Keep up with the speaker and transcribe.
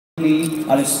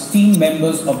our esteemed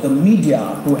members of the media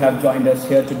who have joined us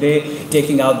here today,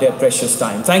 taking out their precious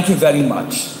time. Thank you very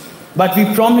much. But we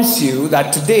promise you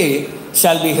that today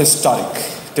shall be historic.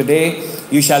 Today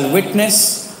you shall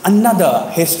witness another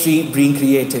history being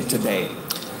created today.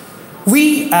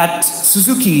 We at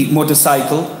Suzuki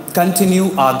Motorcycle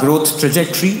continue our growth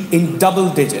trajectory in double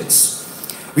digits.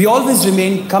 We always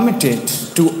remain committed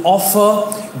to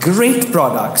offer great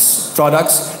products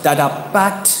that are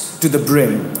packed to the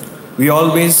brim. We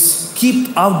always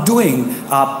keep outdoing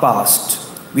our past.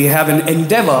 We have an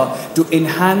endeavor to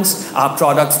enhance our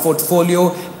product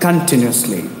portfolio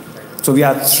continuously. So we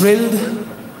are thrilled,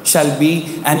 shall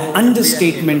be an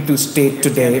understatement to state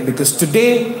today, because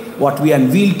today what we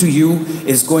unveil to you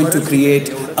is going to create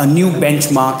a new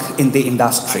benchmark in the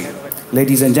industry.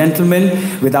 Ladies and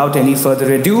gentlemen, without any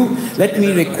further ado, let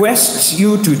me request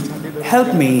you to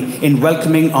help me in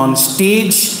welcoming on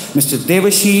stage Mr.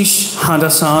 Devashish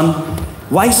Handasan,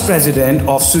 Vice President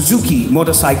of Suzuki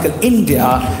Motorcycle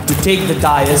India, to take the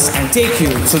dais and take you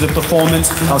to the performance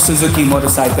of Suzuki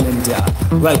Motorcycle India.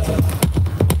 Welcome.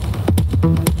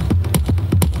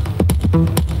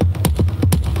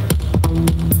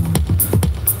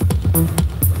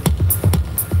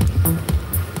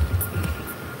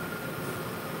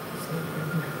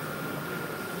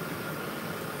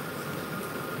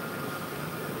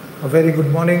 A very good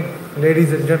morning,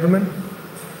 ladies and gentlemen,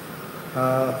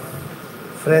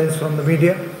 friends from the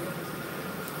media.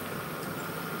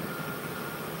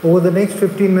 Over the next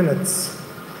 15 minutes,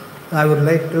 I would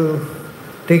like to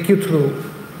take you through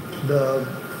the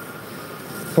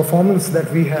performance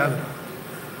that we have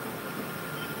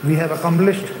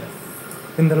accomplished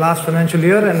in the last financial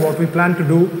year and what we plan to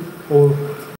do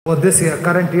over this year,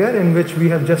 current year, in which we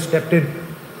have just stepped in.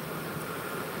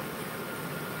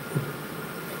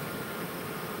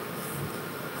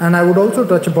 And I would also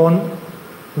touch upon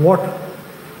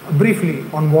briefly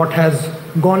on what has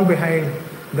gone behind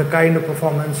the kind of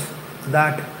performance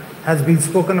that has been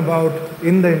spoken about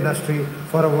in the industry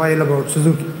for a while about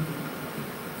Suzuki.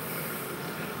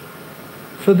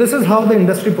 So this is how the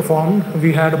industry performed.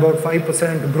 We had about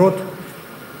 5% growth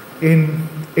in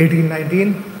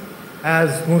 18-19.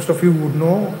 As most of you would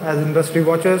know, as industry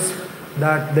watchers,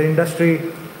 that the industry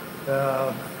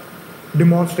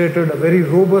demonstrated a very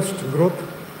robust growth,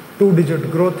 two-digit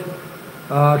growth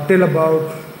till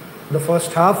about the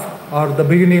first half or the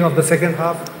beginning of the second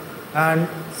half, and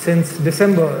since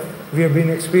December we have been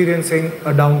experiencing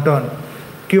a downturn.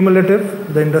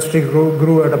 Cumulative, the industry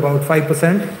grew at about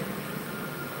 5%.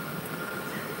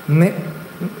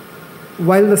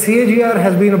 While the CAGR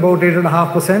has been about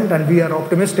 8.5%, and we are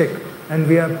optimistic and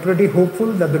we are pretty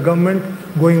hopeful that the government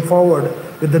going forward,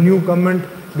 with the new government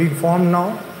being formed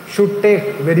now, should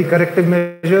take very corrective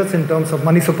measures in terms of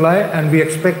money supply, and we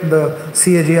expect the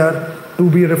CAGR to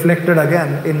be reflected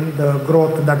again in the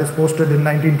growth that is posted in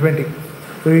 1920.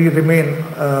 So we remain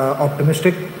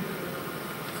optimistic.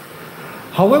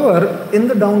 However, in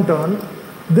the downturn,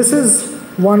 this is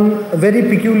one very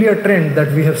peculiar trend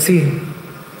that we have seen.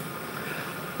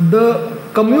 The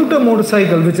commuter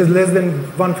motorcycle, which is less than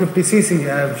 150cc,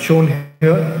 I have shown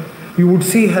here, you would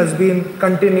see has been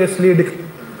continuously declining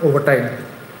over time.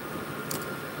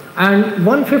 And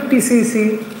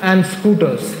 150cc and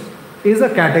scooters is a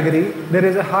category. There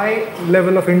is a high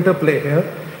level of interplay here,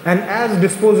 and as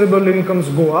disposable incomes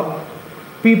go up,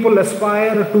 people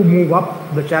aspire to move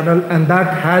up the channel, and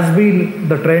that has been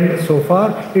the trend so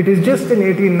far. It is just in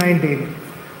 18-19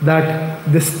 that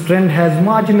this trend has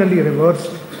marginally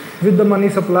reversed, with the money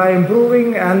supply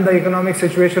improving and the economic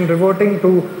situation reverting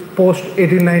to post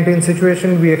 18-19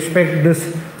 situation. We expect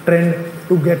this trend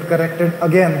to get corrected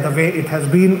again the way it has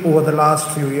been over the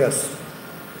last few years.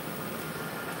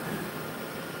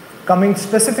 Coming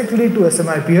specifically to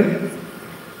SMIPL,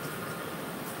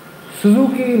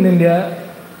 Suzuki in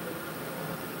India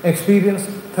experienced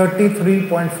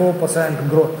 33.4%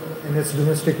 growth in its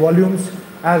domestic volumes,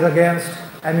 as against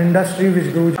an industry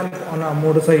which grew on our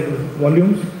motorcycle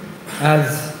volumes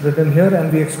as written here,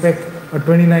 and we expect a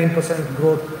 29%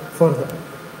 growth further.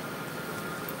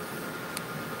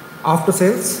 After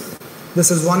sales,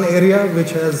 this is one area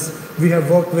which we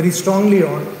have worked very strongly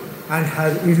on and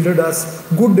has yielded us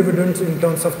good dividends in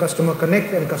terms of customer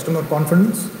connect and customer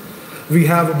confidence. We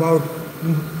have about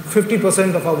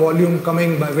 50% of our volume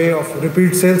coming by way of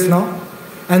repeat sales now,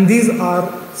 and these are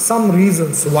some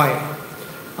reasons why.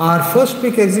 Our first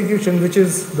peak execution, which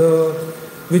is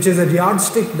a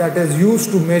yardstick that is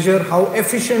used to measure how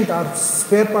efficient our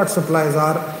spare part supplies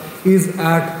are, is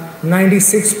at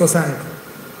 96%.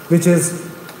 Which is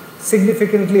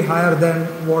significantly higher than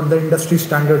what the industry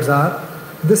standards are.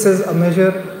 This is a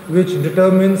measure which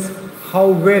determines how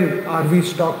well are we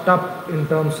stocked up in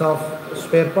terms of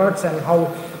spare parts and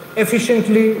how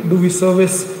efficiently do we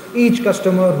service each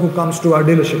customer who comes to our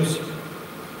dealerships.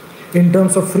 In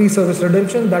terms of free service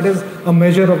redemption, that is a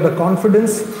measure of the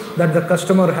confidence that the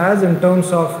customer has in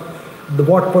terms of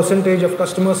what percentage of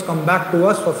customers come back to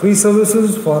us for free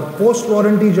services, for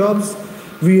post-warranty jobs.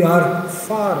 We are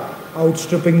far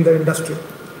outstripping the industry.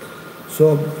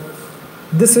 So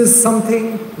this is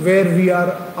something where we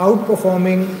are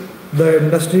outperforming the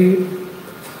industry,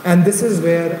 and this is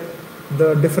where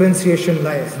the differentiation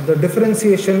lies. The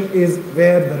differentiation is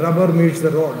where the rubber meets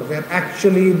the road, where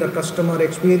actually the customer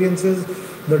experiences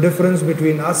the difference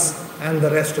between us and the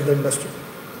rest of the industry.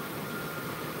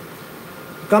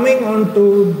 Coming on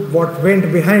to what went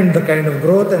behind the kind of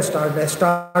growth, and I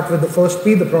start with the first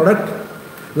P, the product.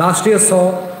 Last year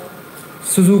saw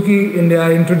Suzuki India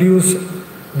introduce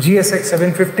GSX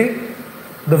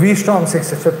 750, the V-Strom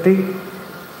 650,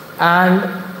 and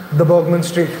the Bergman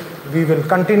Street. We will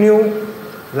continue,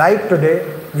 like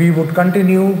today, we would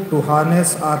continue to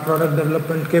harness our product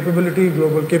development capability,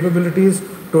 global capabilities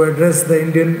to address the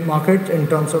Indian market in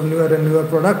terms of newer and newer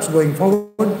products going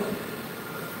forward.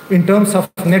 In terms of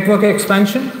network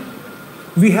expansion,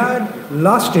 we had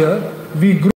last year,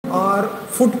 we grew our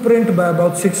footprint by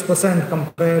about 6%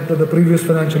 compared to the previous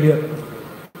financial year.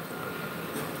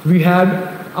 We had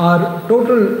our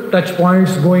total touch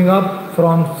points going up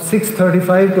from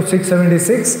 635 to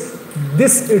 676.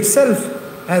 This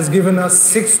itself has given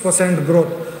us 6%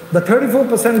 growth. The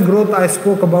 34% growth I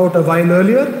spoke about a while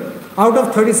earlier, out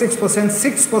of 36%,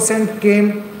 6%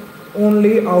 came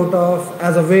only out of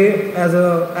as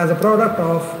a product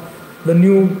of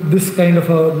this kind of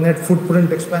a net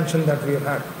footprint expansion that we have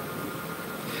had.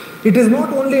 It is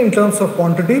not only in terms of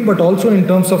quantity but also in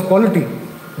terms of quality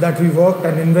that we worked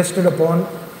and invested upon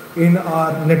in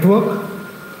our network.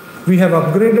 We have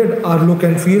upgraded our look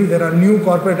and feel. There are new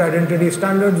corporate identity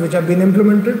standards which have been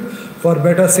implemented for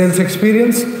better sales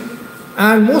experience.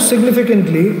 And most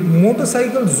significantly,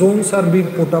 motorcycle zones are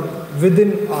being put up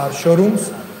within our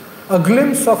showrooms. A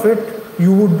glimpse of it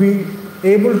you would be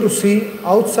able to see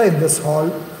outside this hall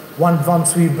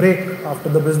once we break after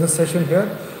the business session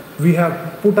here. We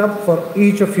have put up for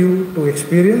each of you to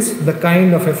experience the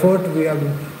kind of effort we have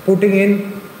been putting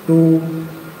in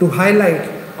to highlight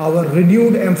our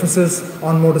renewed emphasis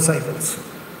on motorcycles.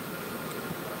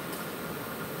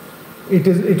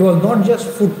 It was not just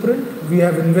footprint, we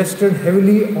have invested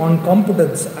heavily on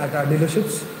competence at our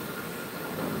dealerships.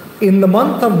 In the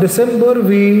month of December,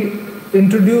 we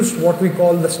introduced what we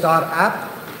call the Star app,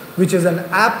 which is an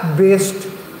app-based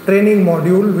training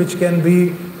module which can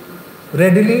be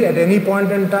readily at any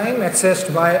point in time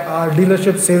accessed by our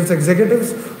dealership sales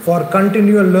executives for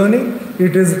continual learning.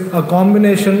 It is a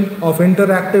combination of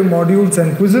interactive modules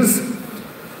and quizzes,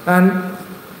 and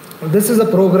this is a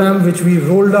program which we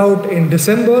rolled out in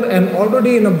December, and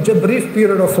already in a brief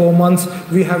period of 4 months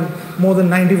we have more than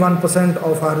 91%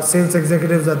 of our sales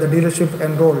executives at the dealership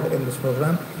enrolled in this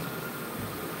program.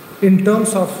 In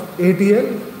terms of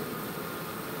ATL,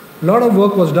 a lot of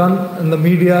work was done in the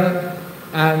media,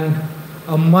 and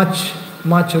a much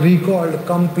recalled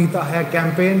Kam Pita Hai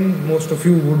campaign, most of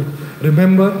you would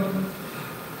remember,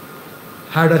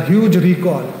 had a huge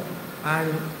recall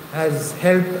and has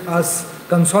helped us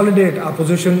consolidate our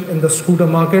position in the scooter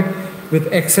market, with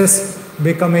XS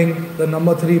becoming the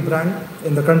number 3 brand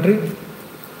in the country.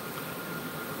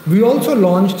 We also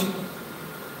launched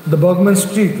the Bergman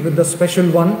Street with the Special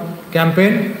One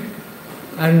campaign,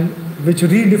 and which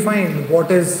redefined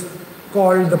what is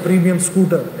called the premium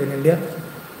scooter in India.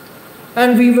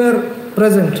 And we were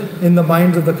present in the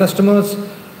minds of the customers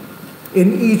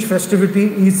in each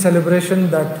festivity, each celebration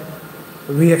that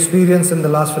we experienced in the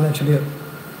last financial year.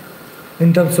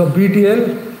 In terms of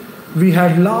BTL, we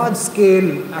had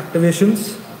large-scale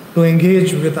activations to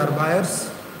engage with our buyers.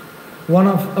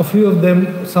 A few of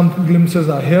them, some glimpses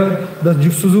are here. The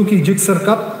Suzuki Gixxer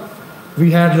Cup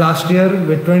we had last year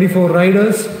with 24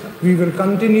 riders. We will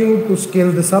continue to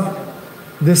scale this up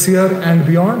this year and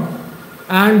beyond.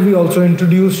 And we also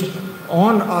introduced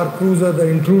on our cruiser, the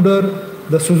Intruder,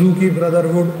 the Suzuki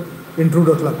Brotherhood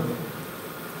Intruder Club.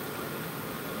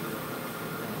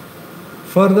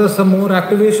 Further, some more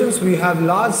activations. We have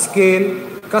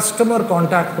large-scale customer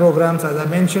contact programs. As I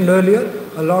mentioned earlier,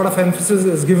 a lot of emphasis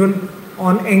is given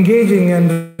on engaging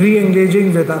and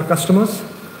re-engaging with our customers.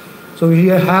 So we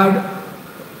had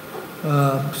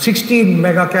 16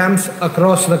 mega camps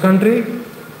across the country.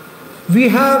 We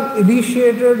have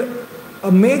initiated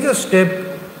a major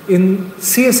step in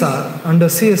CSR, under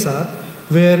CSR,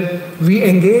 where we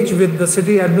engage with the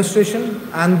city administration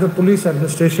and the police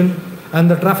administration and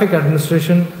the traffic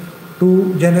administration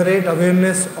to generate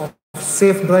awareness of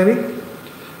safe driving.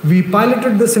 We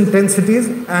piloted this in 10 cities,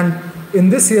 and in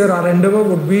this year our endeavor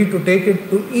would be to take it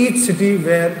to each city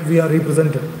where we are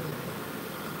represented.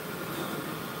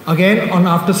 Again, on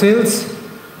after sales,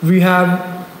 we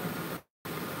have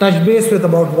touched base with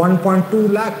about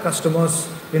 1.2 lakh customers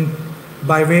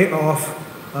by way of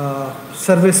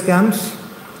service camps.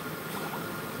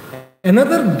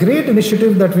 Another great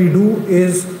initiative that we do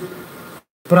is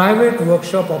private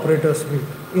workshop operators meet.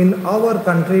 In our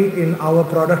country, in our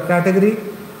product category,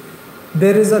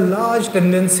 there is a large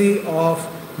tendency of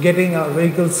getting our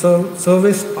vehicle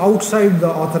serviced outside the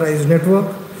authorized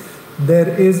network. There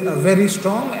is a very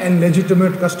strong and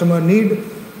legitimate customer need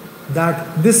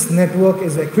that this network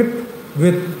is equipped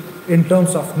with in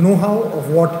terms of know-how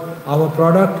of what our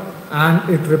product and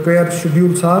its repair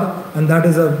schedules are, and that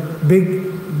is a big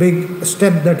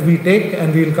step that we take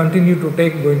and we will continue to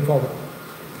take going forward.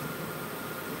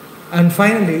 And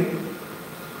finally,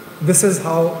 this is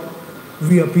how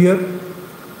we appear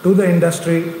to the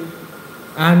industry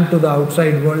and to the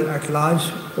outside world at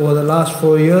large. Over the last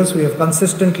 4 years, we have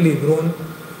consistently grown.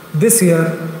 This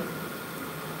year,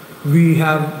 we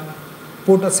have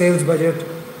put a sales budget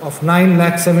of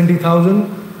 9,70,000,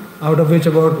 out of which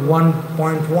about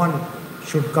 1.1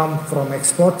 should come from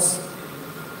exports,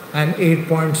 and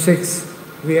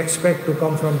 8.6 we expect to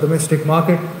come from domestic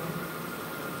market.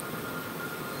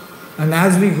 And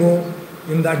as we go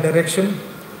in that direction,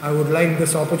 I would like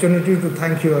this opportunity to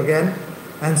thank you again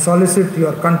and solicit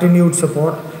your continued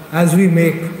support as we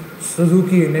make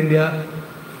Suzuki in India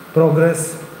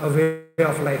progress a way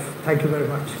of life. Thank you very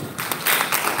much.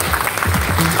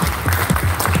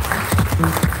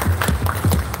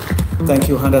 Thank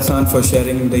you, Handa-san, for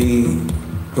sharing the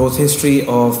growth history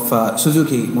of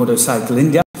Suzuki Motorcycle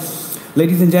India.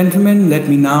 Ladies and gentlemen, let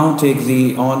me now take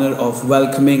the honor of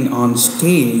welcoming on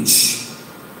stage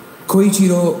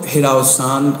Koichiro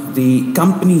Hirao-san, the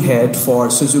company head for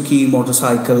Suzuki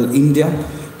Motorcycle India,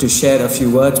 to share a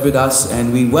few words with us,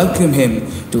 and we welcome him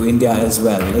to India as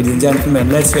well. Ladies and gentlemen,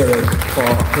 let's hear it for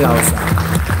Hirao-san.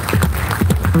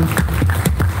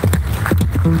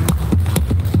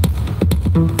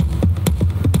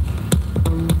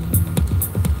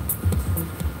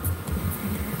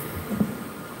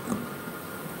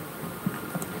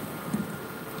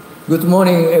 Good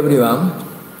morning, everyone,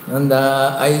 and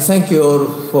I thank you all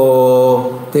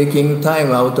for taking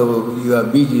time out of your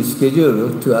busy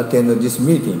schedule to attend this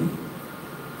meeting.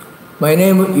 My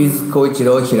name is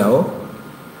Koichiro Hirao.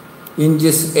 In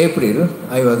this April,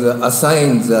 I was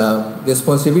assigned the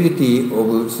responsibility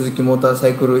of Suzuki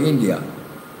Motorcycle India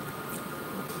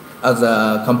as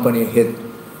a company head.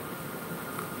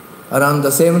 Around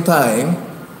the same time,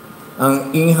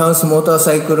 an in-house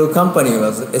motorcycle company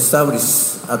was established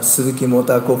at Suzuki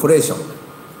Motor Corporation.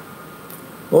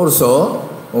 Also,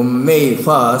 on May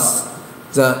 1st,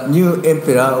 the new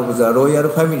emperor of the royal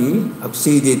family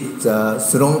acceded the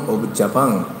throne of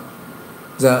Japan.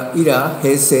 The era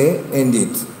Heisei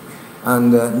ended,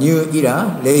 and the new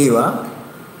era Reiwa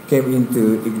came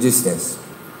into existence.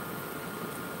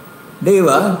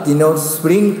 Reiwa denotes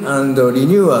spring and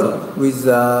renewal, with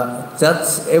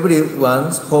that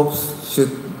everyone's hopes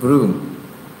should bloom.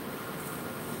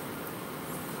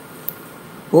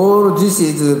 All this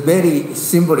is very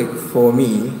symbolic for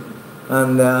me,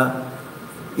 and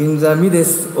in the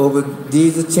midst of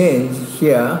these changes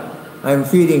here, I'm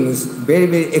feeling very,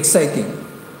 very exciting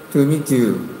to meet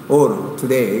you all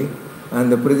today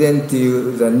and present to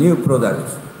you the new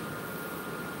product.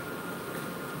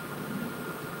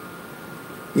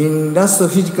 In last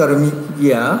physical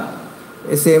year,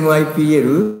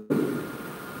 SMIPL,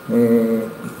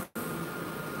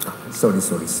 sorry.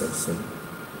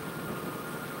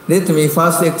 Let me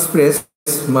first express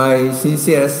my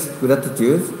sincerest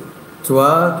gratitude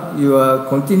toward your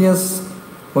continuous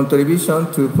contribution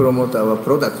to promote our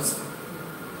products.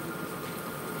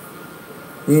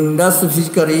 In last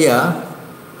fiscal year,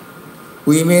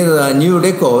 we made a new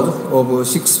record of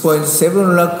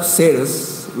 6.7 lakh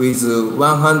sales with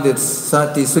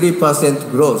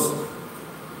 133% growth,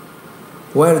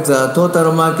 while the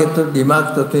total market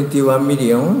remarked 21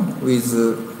 million with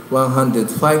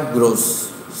 105 growth.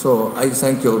 So I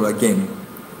thank you all again.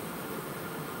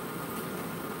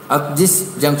 At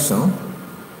this junction,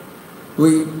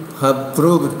 we have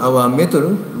proved our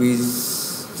mettle with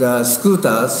the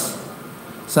scooters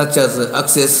such as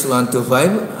Access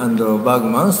 125 and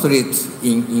Bergman Street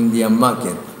in Indian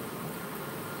market.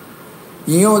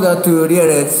 In order to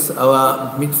realize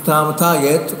our midterm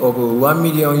target of 1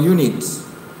 million units,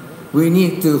 we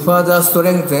need to further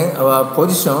strengthen our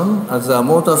position as a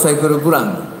motorcycle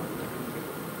brand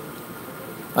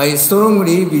I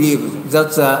strongly believe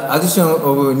that the addition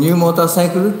of new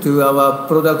motorcycle to our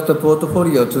product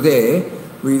portfolio today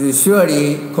will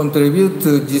surely contribute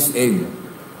to this aim.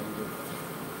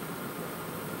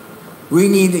 We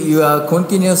need your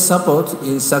continuous support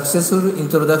in successful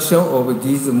introduction of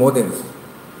these models.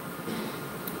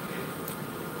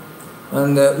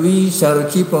 And we shall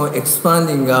keep on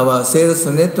expanding our sales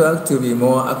network to be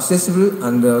more accessible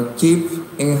and keep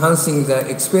enhancing the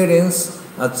experience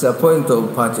at the point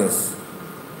of purchase.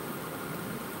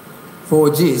 For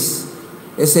this,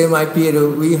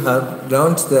 SMIPL, we have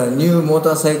launched a new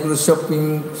motorcycle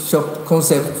shopping shop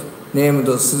concept named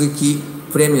Suzuki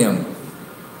Premium.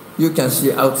 You can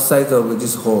see outside of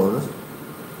this hall.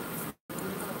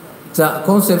 The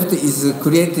concept is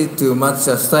created to match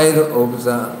the style of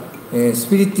the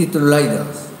spirited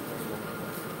riders.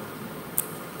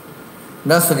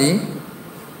 Lastly,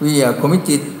 we are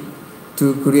committed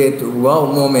to create wow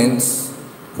moments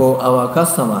for our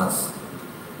customers.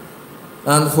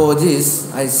 And for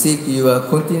this, I seek your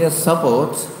continuous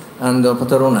support and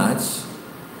patronage.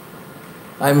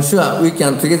 I'm sure we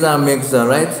can together make the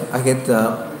ride ahead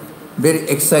a very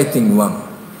exciting one.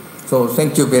 So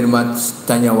thank you very much,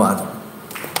 Dhanyawad.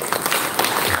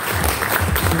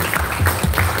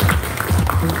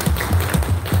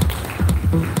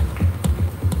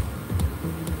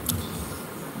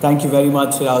 Thank you very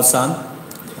much, Hirao-san.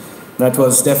 That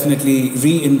was definitely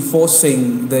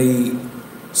reinforcing the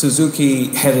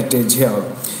Suzuki heritage here.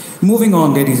 Moving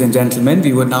on, ladies and gentlemen,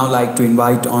 we would now like to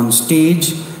invite on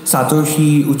stage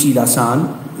Satoshi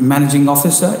Uchida-san, Managing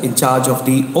Officer in charge of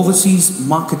the Overseas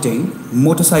Marketing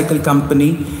Motorcycle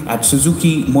Company at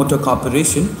Suzuki Motor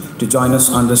Corporation, to join us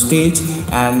on the stage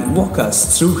and walk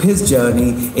us through his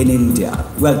journey in India.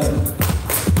 Welcome.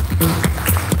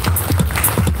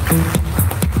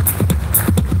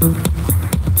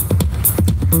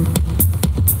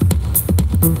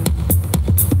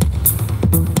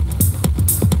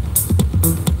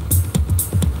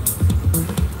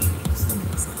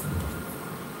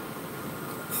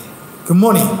 Good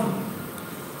morning,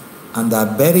 and a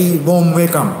very warm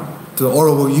welcome to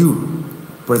all of you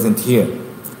present here.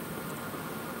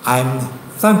 I'm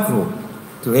thankful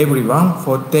to everyone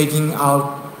for taking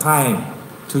out time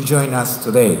to join us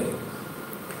today.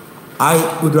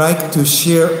 I would like to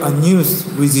share a news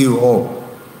with you all.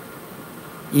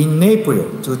 In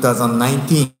April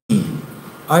 2019,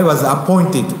 I was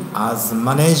appointed as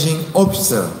Managing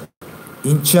Officer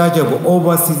in charge of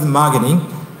overseas marketing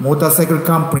motorcycle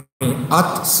company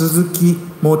at Suzuki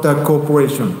Motor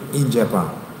Corporation in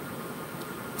Japan.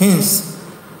 Hence,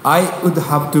 I would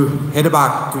have to head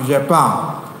back to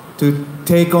Japan to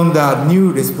take on the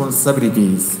new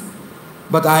responsibilities.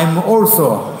 But I'm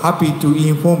also happy to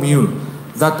inform you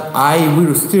that I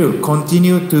will still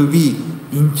continue to be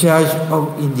in charge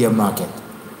of India market.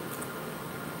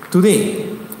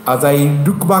 Today, as I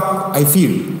look back, I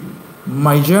feel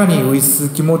my journey with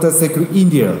Suzuki Motorcycle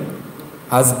India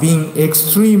has been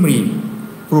extremely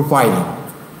profiling.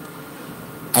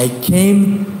 I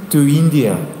came to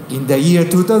India in the year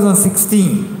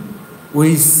 2016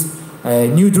 with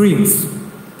new dreams,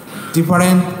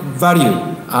 different value,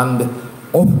 and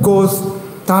of course,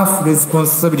 tough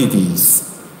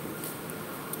responsibilities.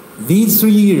 These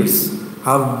 3 years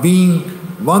have been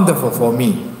wonderful for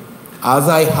me, as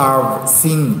I have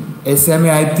seen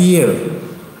SMIPL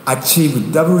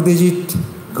achieve double-digit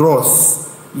growth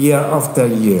year after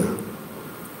year.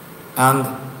 And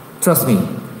trust me,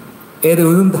 it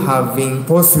wouldn't have been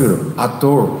possible at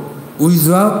all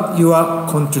without your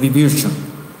contribution.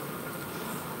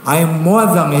 I am more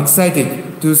than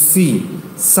excited to see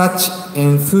such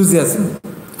enthusiasm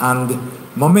and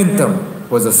momentum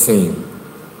for the same.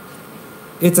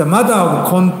 It's a matter of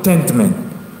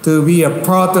contentment to be a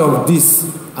part of this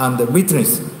and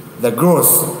witness the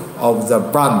growth of the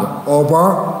brand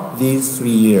over these 3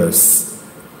 years.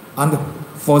 And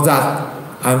for that,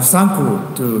 I'm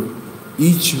thankful to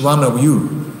each one of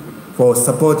you for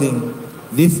supporting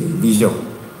this vision.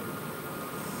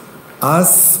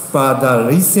 As per the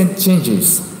recent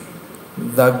changes,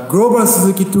 the global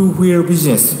Suzuki two-wheel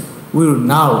business will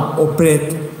now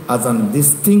operate as a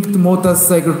distinct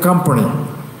motorcycle company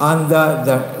under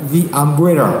the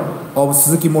umbrella of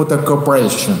Suzuki Motor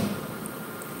Corporation.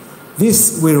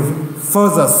 This will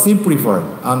further simplify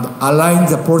and align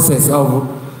the process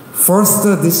of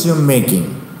faster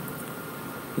decision-making.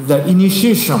 The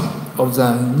initiation of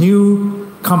the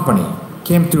new company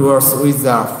came to us with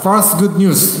the first good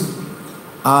news,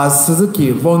 as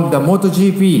Suzuki won the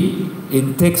MotoGP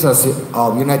in Texas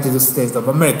of United States of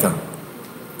America.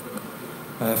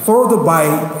 Followed by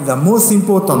the most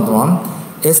important one,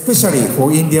 especially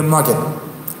for Indian market,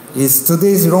 is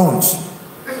today's launch,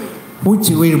 which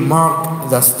will mark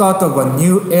the start of a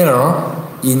new era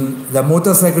in the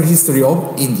motorcycle history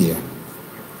of India.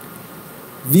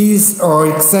 These are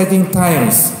exciting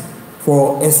times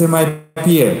for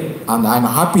SMIPL, and I'm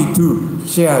happy to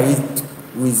share it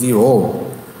with you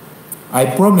all. I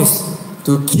promise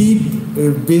to keep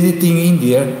visiting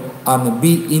India and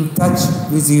be in touch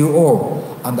with you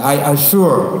all, and I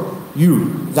assure you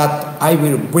that I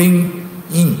will bring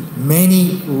in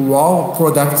many wow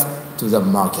products to the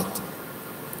market.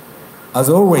 As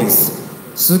always,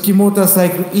 Suzuki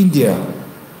Motorcycle India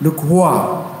look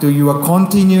forward to your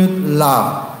continued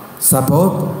love,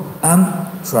 support, and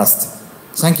trust.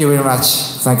 Thank you very much.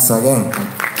 Thanks again.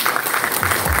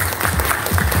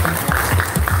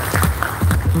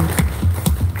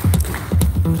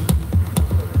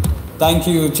 Thank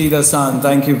you, Chida-san.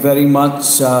 Thank you very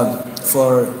much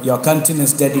for your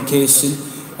continuous dedication.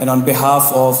 And on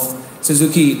behalf of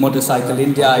Suzuki Motorcycle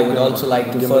India, I would also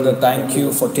like to further thank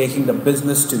you for taking the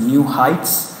business to new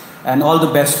heights, and all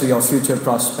the best for your future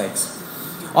prospects.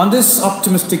 On this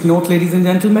optimistic note, ladies and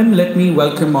gentlemen, let me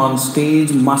welcome on stage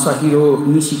Masahiro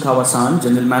Nishikawa-san,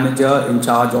 General Manager in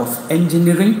charge of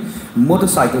Engineering,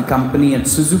 Motorcycle Company at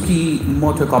Suzuki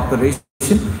Motor Corporation,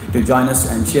 to join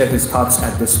us and share his thoughts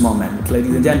at this moment.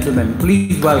 Ladies and gentlemen,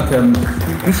 please welcome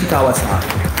Nishikawa-san.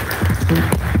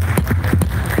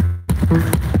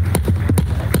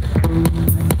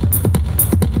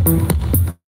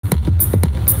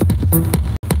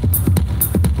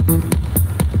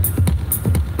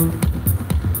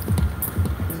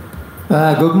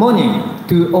 Good morning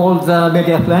to all the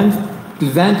media friends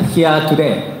present here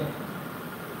today.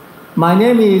 My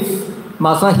name is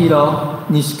Masahiro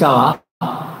Nishikawa,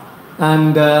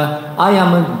 and I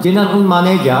am General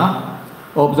Manager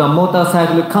of the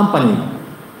motorcycle company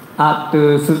at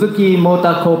Suzuki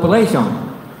Motor Corporation,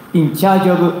 in charge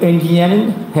of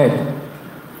engineering head.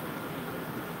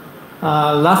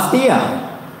 Last year,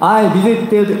 I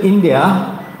visited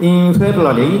India in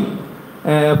February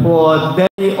for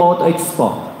Delhi Auto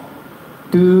Expo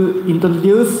to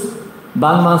introduce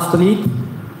Bagman Street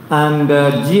and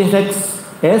Gixxer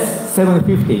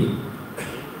SF750.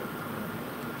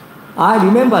 I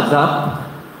remember that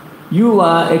you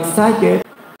are excited.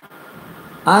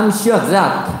 I'm sure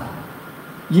that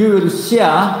you will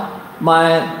share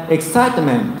my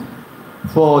excitement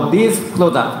for this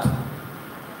product.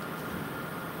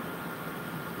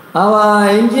 Our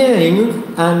engineering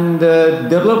and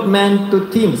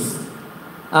development teams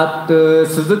at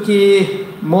Suzuki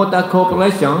Motor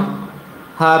Corporation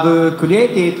have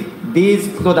created these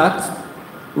products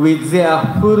with their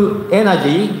full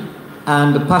energy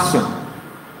and passion.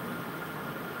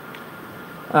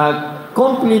 A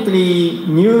completely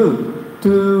new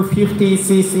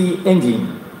 250cc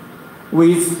engine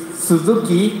with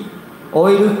Suzuki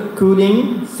oil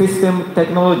cooling system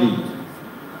technology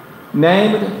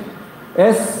named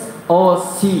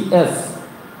SOCS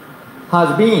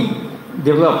has been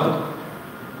developed.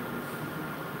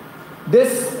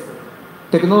 This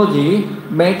technology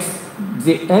makes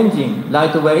the engine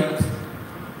lightweight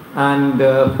and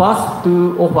fast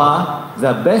to offer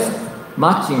the best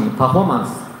matching performance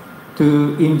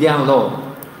to Indian road.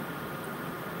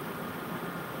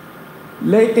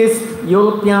 Latest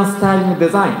European styling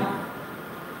design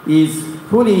is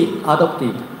fully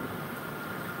adopted.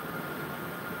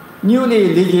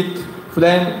 Newly rigid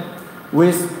frame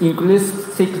with increased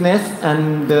thickness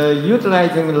and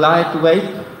utilizing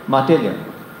lightweight material.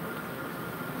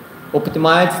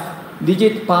 Optimized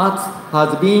rigid parts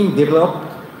has been developed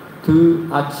to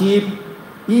achieve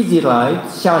easy ride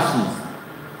chassis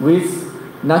with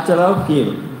natural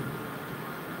feel.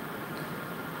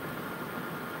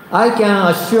 I can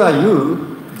assure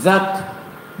you that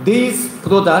this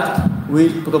product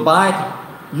will provide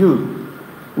you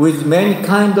with many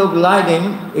kinds of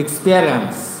riding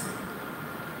experience.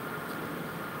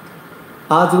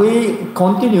 As we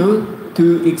continue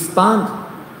to expand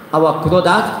our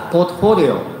product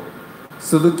portfolio,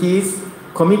 Suzuki's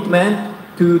commitment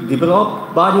to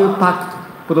develop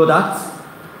value-packed products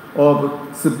of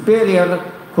superior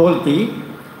quality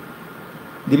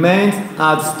remains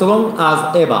as strong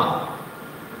as ever.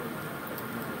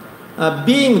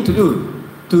 Being true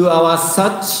to our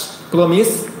such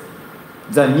promise,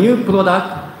 the new product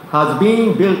has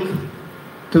been built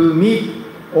to meet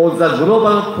all the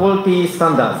global quality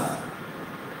standards.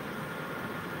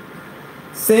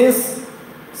 Since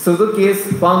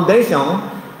Suzuki's foundation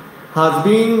has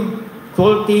been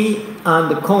quality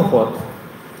and comfort,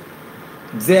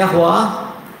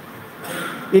 therefore,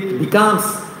 it becomes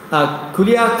a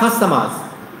clear customer's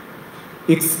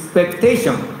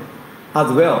expectation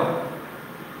as well.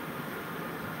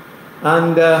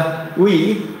 And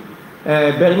we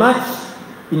very much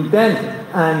intend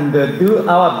and do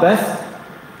our best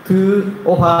to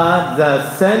offer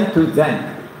the same to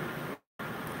them.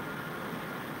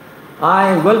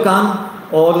 I welcome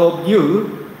all of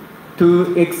you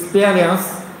to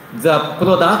experience the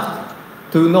product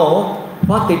to know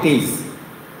what it is.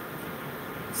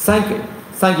 Thank you.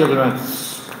 Thank you very much.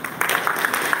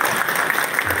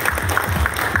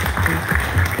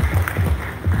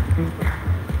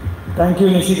 Thank you,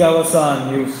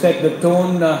 Nishikawa-san. You set the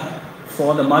tone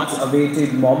for the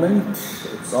much-awaited moment.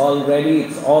 It's all ready,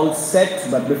 it's all set.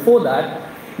 But before that,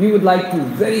 we would like to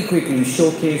very quickly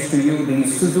showcase to you the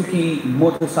Suzuki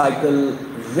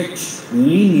motorcycle-rich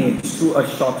lineage through a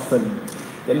short film.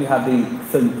 Can we have the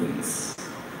film, please?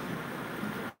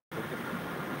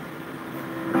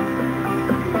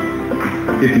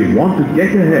 If you want to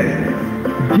get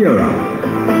ahead, gear up.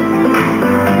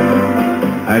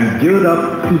 And geared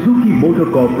up, Suzuki Motor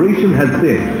Corporation has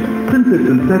been since its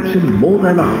inception more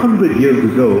than 100 years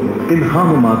ago in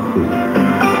Hamamatsu.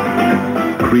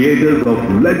 Creators of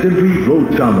legendary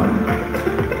road charmers.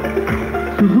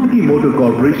 Suzuki Motor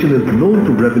Corporation is known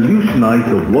to revolutionize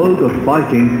the world of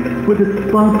biking with its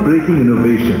path-breaking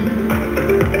innovation.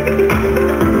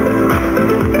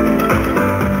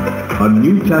 A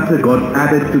new chapter got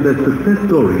added to their success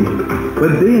story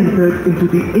when they entered into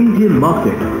the Indian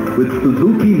market with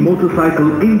Suzuki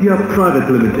Motorcycle India Private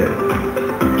Limited,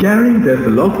 carrying their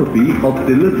philosophy of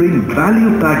delivering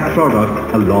value-packed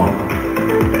products along.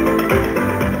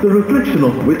 The reflection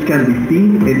of which can be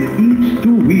seen in each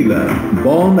two-wheeler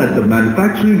born at the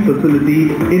manufacturing facility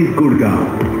in Gurgaon.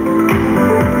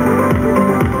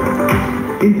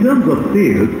 In terms of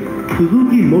sales,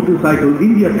 Suzuki Motorcycle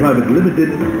India Private Limited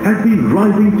has been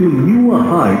rising to newer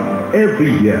heights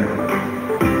every year.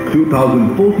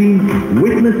 2014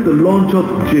 witnessed the launch of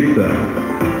Gixxer.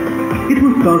 It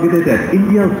was targeted at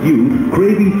India's youth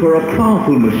craving for a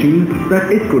powerful machine that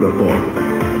it could afford.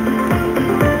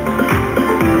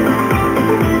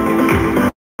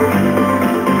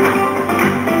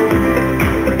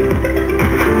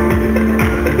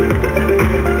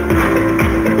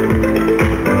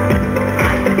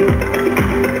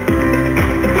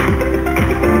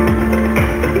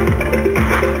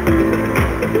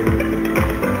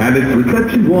 And its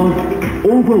reception was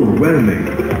overwhelming.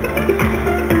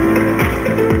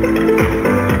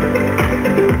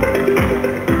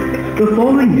 The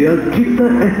following year, Gixxer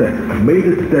SF made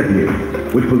its debut,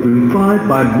 which was inspired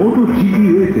by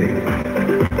MotoGP racing.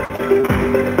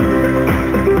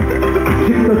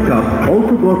 Gixxer Cup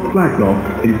also got flagged off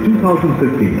in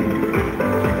 2015.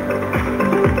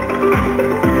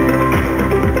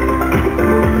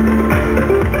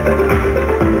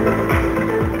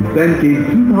 Then came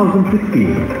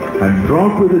 2016 and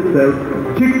brought with itself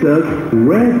Gixxer's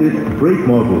rare disc brake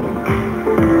model.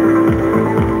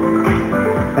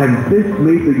 And this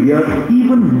made the year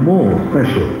even more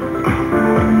special.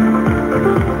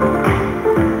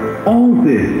 All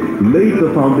this laid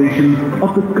the foundation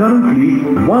of the currently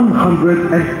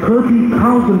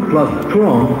 130,000 plus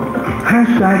strong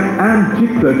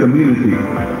 #AndGixxer community.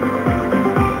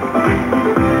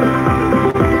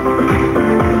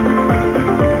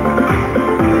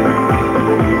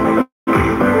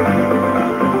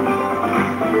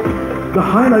 The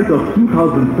highlight of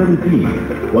 2017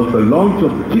 was the launch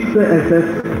of Gixxer SF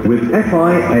with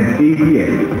FI and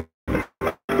ABS.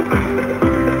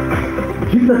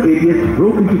 Gixxer ABS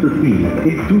broke into the scene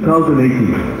in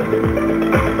 2018.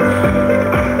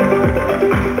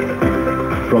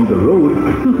 From the road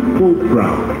to sports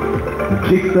ground,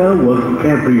 Gixxer was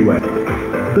everywhere.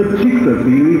 The Gixxer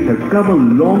series has come a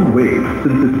long way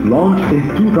since its launch in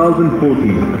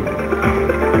 2014.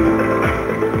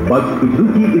 But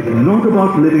Suzuki is not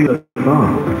about living the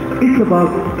past, it's about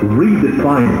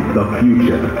redefining the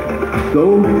future. So,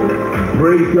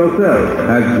 brace yourself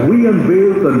as we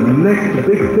unveil the next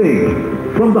big thing.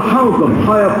 From the house of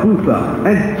Hayabusa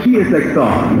and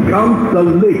GSXR comes the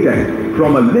latest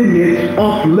from a lineage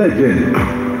of legend.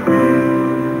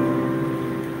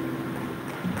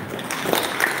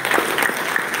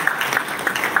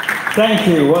 Thank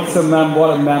you. What a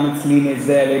mammoth lineage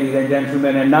there, ladies and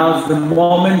gentlemen. And now's the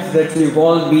moment that we've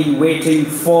all been waiting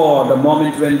for, the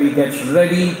moment when we get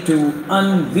ready to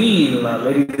unveil.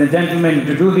 Ladies and gentlemen,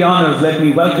 to do the honors, let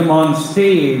me welcome on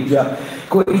stage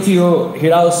Koichiro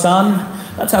Hirao-san.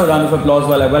 Let's have a round of applause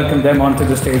while I welcome them onto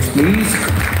the stage, please.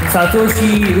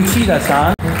 Satoshi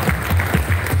Uchida-san,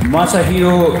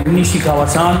 Masahiro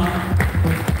Nishikawa-san,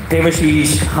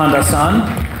 Devashish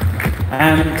Handa-san,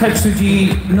 and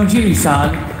Tetsuji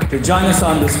Nojiri-san to join us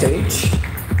on the stage.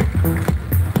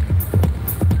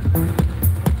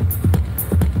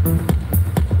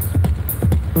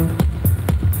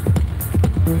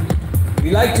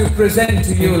 like to present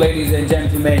to you, ladies and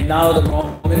gentlemen, now the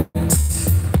moment,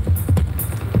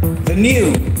 the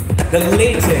new, the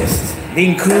latest, the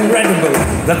incredible,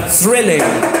 the thrilling,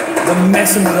 the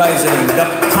mesmerizing, the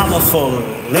powerful.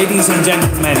 Ladies and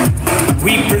gentlemen,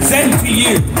 we present to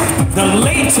you the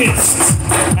latest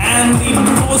and the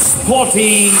most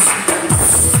sporty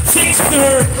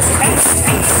Gixxer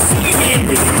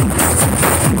SF250.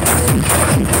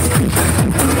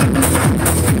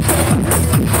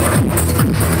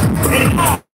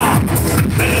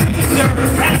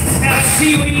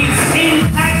 Series in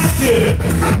action.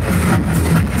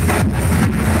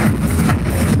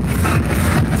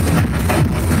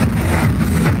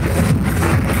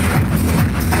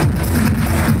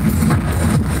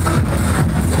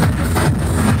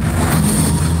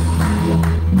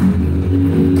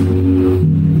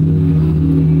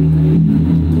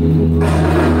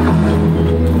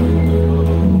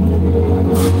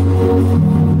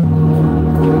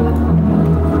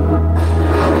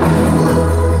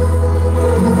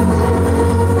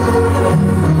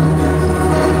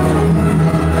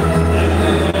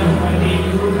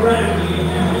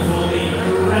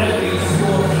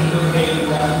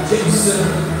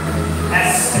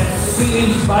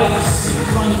 SF155 bikes in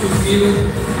front of you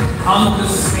on the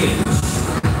stage.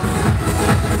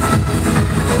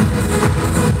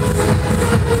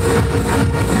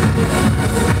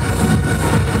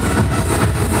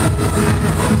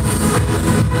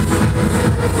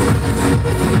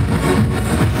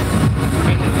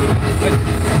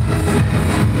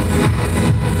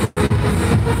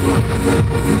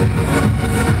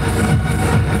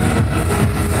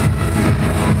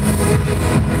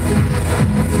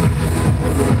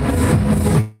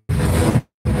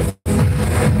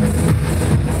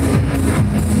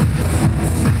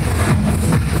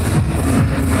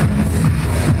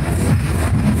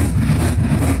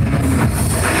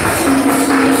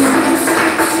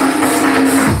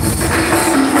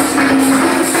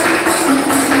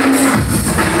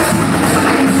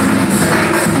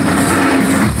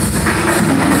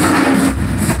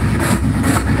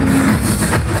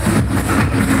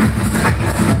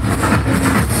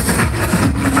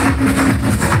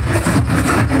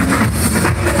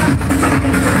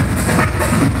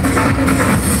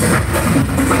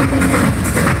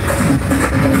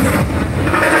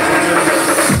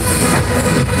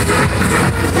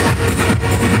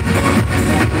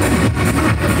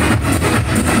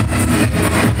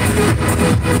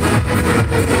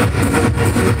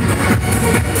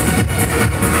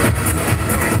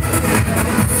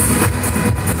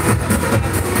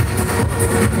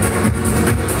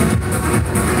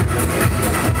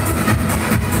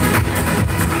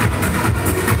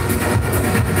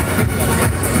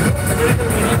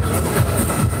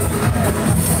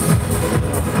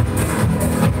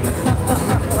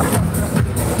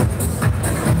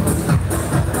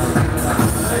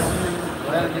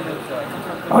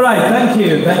 All right, thank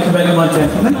you. Thank you very much,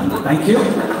 gentlemen. Thank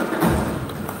you.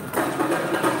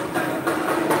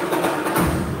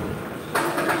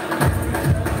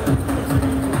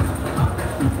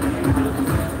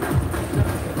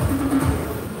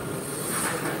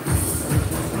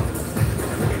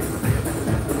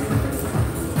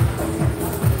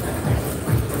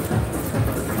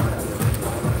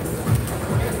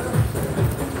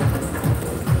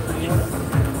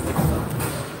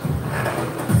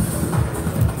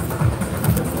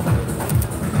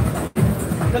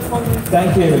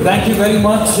 Thank you. Thank you very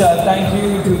much. Thank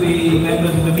you to the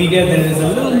members of the media. There is a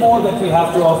little more that we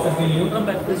have to offer to you. We will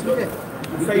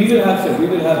have to. We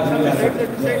will have to.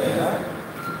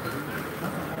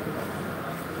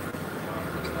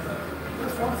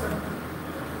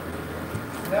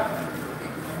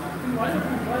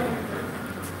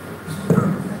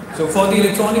 So for the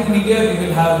electronic media, we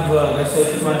will have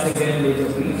session once again later,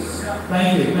 please.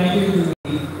 Thank you. Thank you to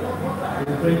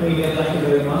the print media. Thank you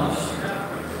very much.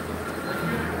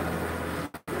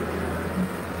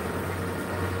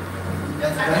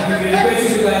 Thank you. We request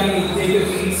you to kindly take your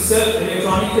seats. Sir,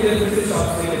 electronic media, Mr.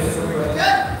 Shop,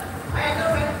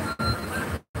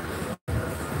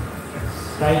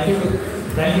 Thank you.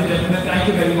 Thank you, gentlemen. Thank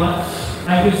you very much.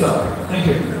 Thank you, sir. Thank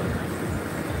you.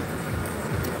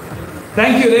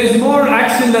 Thank you. There's more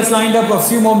action that's lined up. A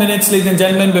few more minutes, ladies and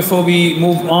gentlemen, before we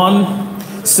move on.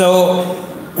 So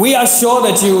we are sure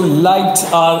that you liked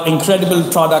our incredible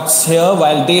products here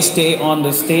while they stay on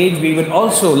the stage. We would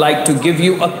also like to give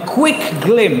you a quick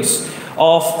glimpse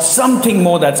of something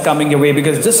more that's coming your way,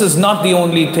 because this is not the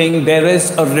only thing. There is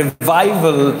a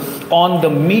revival on the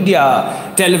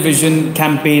media television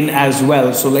campaign as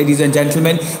well. So ladies and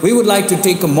gentlemen, we would like to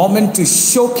take a moment to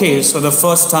showcase for the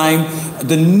first time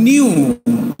the new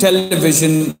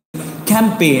television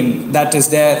campaign that is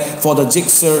there for the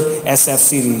Gixxer SF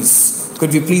series.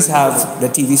 Could we please have the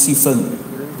TVC film?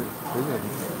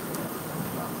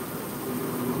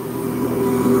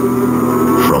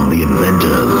 From the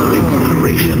inventors of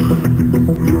inspiration,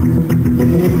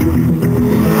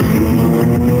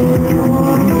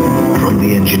 from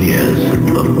the engineers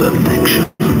of perfection,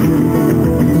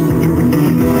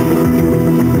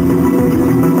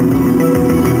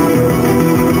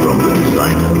 from the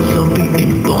designers of the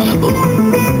impossible,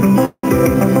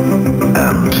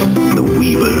 and the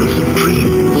weavers of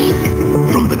dreams,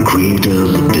 from the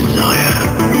creators of desire,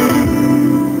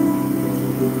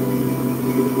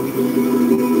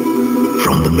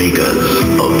 from the makers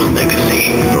of legacy,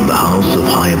 from the house of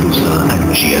Hayabusa and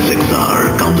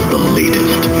Gixxer comes the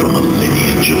latest from a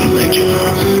lineage of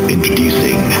legends.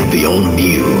 Introducing the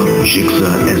all-new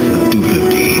Gixxer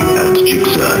SF250 and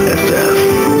Gixxer SF,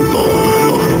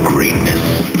 born of greatness.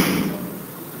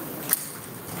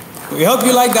 We hope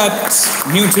you like that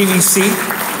new TVC,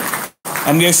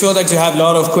 and we are sure that you have a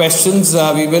lot of questions.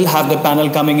 We will have the panel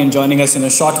coming and joining us in a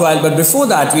short while, but before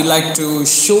that, we'd like to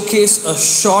showcase a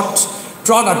short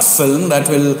product film that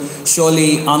will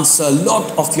surely answer a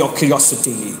lot of your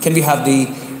curiosity. Can we have the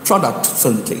product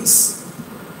film, please?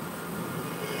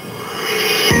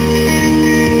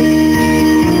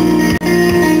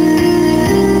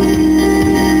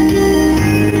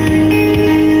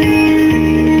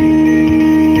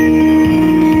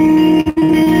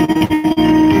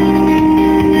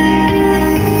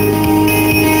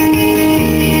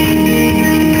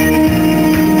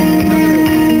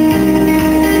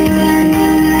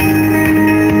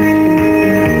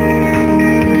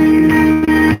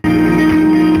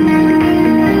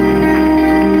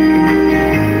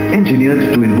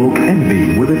 To invoke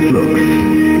envy with its looks.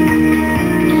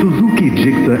 Suzuki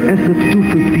Gixxer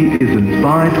SF250 is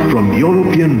inspired from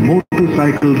European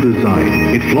motorcycle design.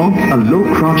 It flaunts a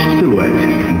low-crotched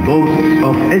silhouette, boasts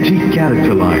of edgy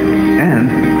character lines, and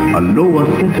a lower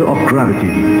center of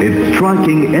gravity. Its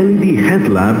striking LED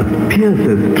headlamp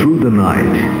pierces through the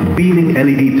night. Beaming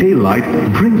LED taillight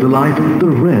brings alive the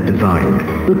rare design.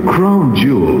 The crown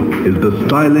jewel is the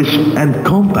stylish and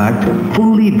compact,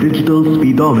 fully digital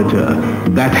speedometer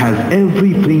that has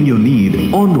everything you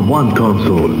need on one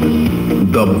console.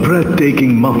 The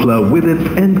breathtaking muffler with its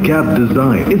end cap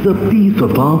design is a piece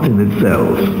of art in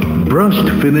itself. Brushed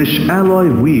finish alloy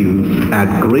wheels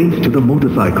add grace to the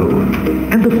motorcycle,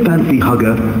 and the fancy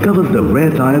hugger covers the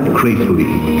rear tires gracefully.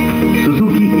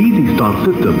 Suzuki Easy Start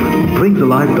system brings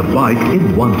alive the bike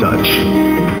in one touch.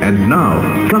 And now,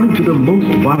 coming to the most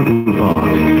vital part.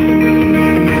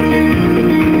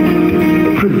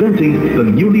 Presenting the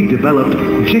newly developed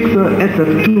Gixxer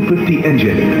SF250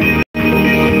 engine.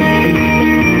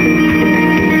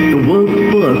 The world's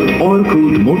first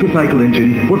oil-cooled motorcycle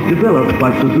engine was developed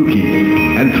by Suzuki,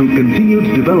 and through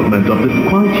continued development of this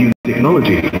quite unique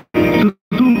technology,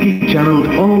 Suzuki channeled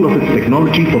all of its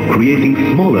technology for creating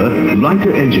smaller,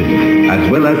 lighter engines, as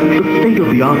well as the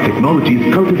state-of-the-art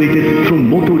technologies cultivated through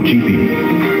MotoGP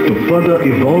to further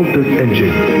evolve this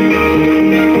engine.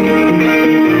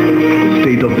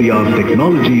 State-of-the-art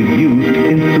technology is used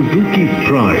in Suzuki's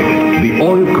Pride, the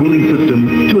oil cooling system,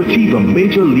 to achieve a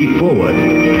major leap forward.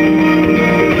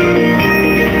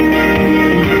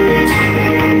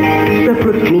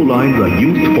 Separate flow lines are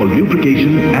used for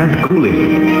lubrication and cooling,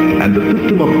 and the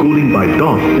system of cooling by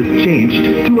dots is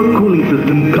changed to a cooling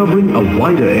system covering a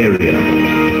wider area.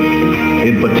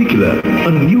 In particular,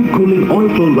 a new cooling oil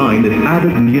flow line is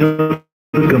added near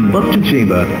the combustion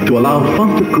chamber to allow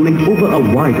faster cooling over a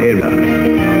wide area.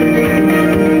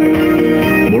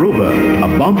 Moreover, a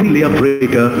boundary layer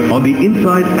breaker on the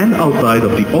inside and outside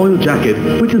of the oil jacket,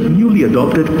 which is newly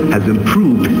adopted, has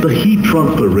improved the heat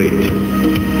transfer rate.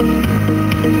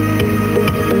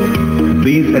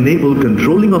 These enable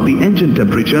controlling of the engine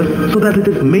temperature so that it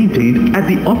is maintained at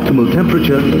the optimal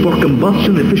temperature for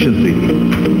combustion efficiency.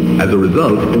 As a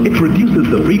result, it reduces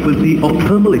the frequency of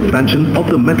thermal expansion of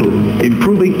the metal,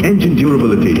 improving engine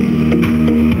durability.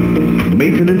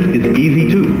 Maintenance is easy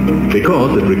too,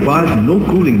 because it requires no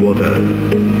cooling water.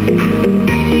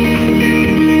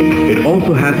 It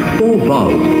also has 4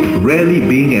 valves, rarely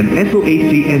being an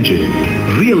SO8C engine,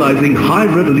 realizing high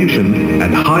revolution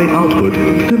and high output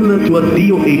similar to a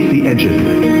DO8C engine.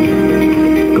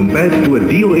 Compared to a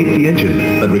DO8C engine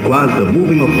that requires the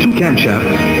moving of two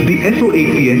camshafts, the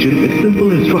SO8C engine is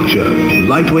simple in structure,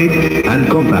 lightweight and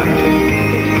compact.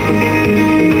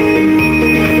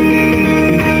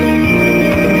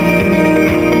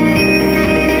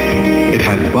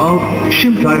 Valve,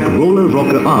 shim-type roller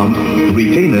rocker arms,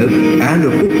 retainers and a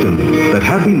piston that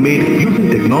have been made using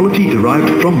technology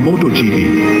derived from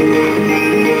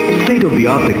MotoGP.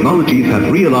 State-of-the-art technologies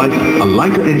have realized a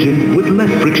lighter engine with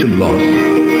less friction loss.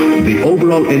 The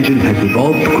overall engine has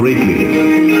evolved greatly.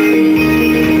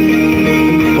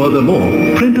 Furthermore,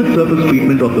 printed surface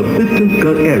treatment of the piston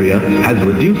skirt area has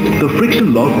reduced the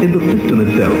friction loss in the piston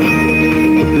itself.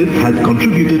 This has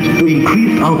contributed to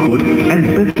increased output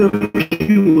and better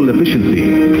fuel efficiency.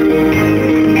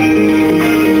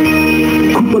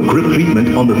 Cooper grip treatment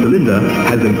on the cylinder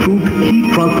has improved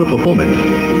heat transfer performance,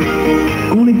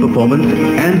 cooling performance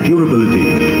and durability.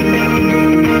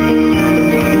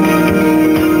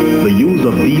 The use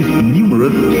of these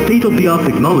numerous state-of-the-art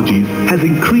technologies has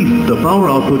increased the power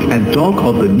output and torque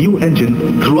of the new engine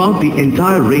throughout the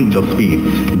entire range of speeds.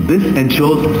 This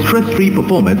ensures stress-free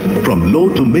performance from low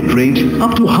to mid-range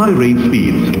up to high-range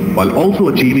speeds, while also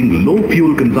achieving low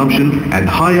fuel consumption and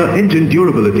higher engine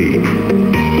durability.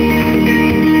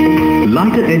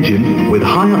 Lighter engine with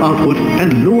higher output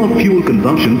and lower fuel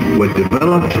consumption were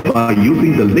developed by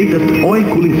using the latest oil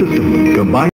cooling system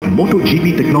combined with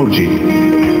MotoGP technology.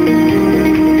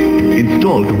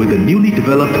 Installed with a newly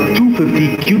developed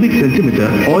 250 cubic centimeter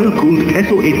oil-cooled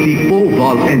SO8C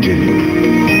 4-valve engine.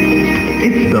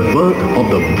 It's the birth of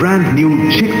the brand new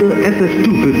Gixxer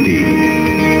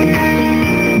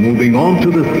SF250. Moving on to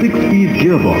the 6-speed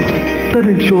gearbox that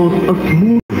ensures a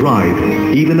smooth ride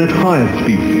even at higher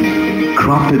speeds.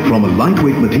 Crafted from a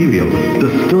lightweight material, the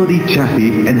sturdy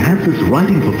chassis enhances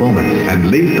riding performance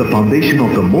and lays the foundation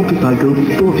of the motorcycle's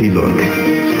sporty look.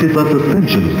 Stiffer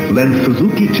suspensions lend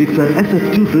Suzuki Gixxer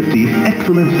SF250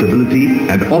 excellent stability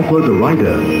and offer the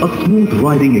rider a smooth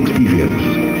riding experience.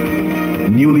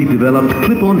 Newly developed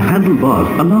clip-on handlebars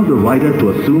allow the rider to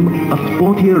assume a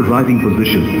sportier riding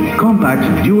position. Compact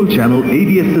dual-channel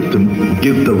ABS system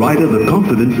gives the rider the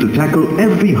confidence to tackle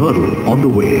every hurdle on the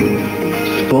way.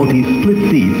 Sporty split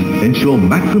seats ensure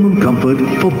maximum comfort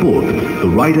for both the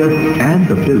rider and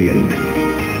the pillion.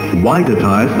 Wider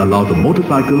tires allow the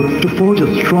motorcycle to forge a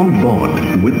strong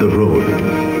bond with the road.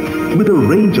 With a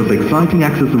range of exciting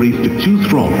accessories to choose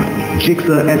from,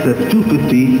 Gixxer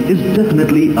SF250 is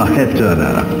definitely a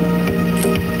head-turner.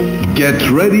 Get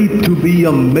ready to be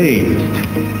amazed.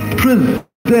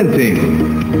 Presenting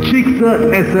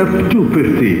Gixxer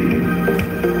SF250.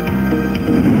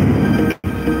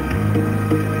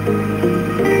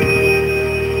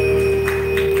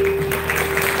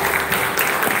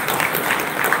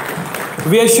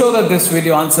 We are sure that this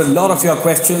video answered a lot of your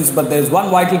questions, but there's one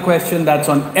vital question that's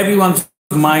on everyone's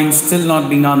mind still not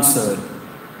being answered.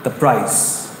 The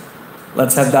price.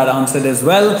 Let's have that answered as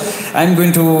well. I'm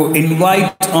going to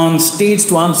invite on stage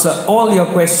to answer all your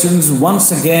questions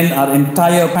once again our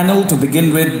entire panel, to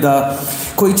begin with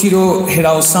Koichiro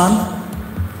Hirao-san.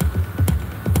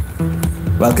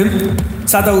 Welcome.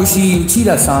 Satoshi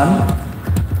Uchida-san.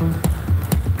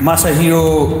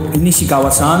 Masahiro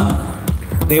Nishikawa-san.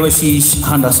 Devashish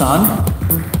Handa-san,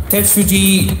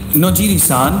 Tetsuji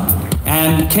Nojiri-san,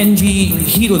 and Kenji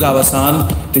Hirodawa-san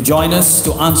to join us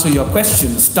to answer your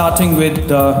questions, starting with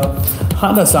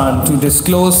Handa-san to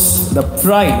disclose the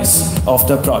price of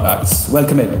the products.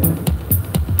 Welcome in.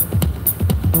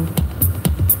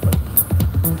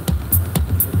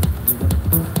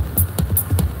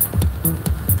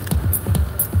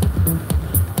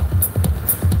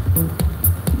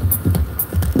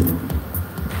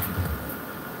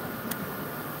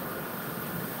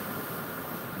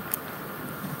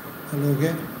 Hello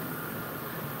again.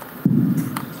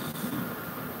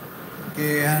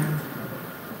 Okay, and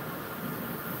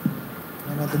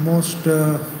one of the most,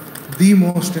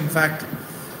 in fact,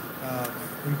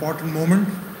 important moment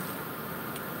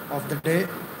of the day.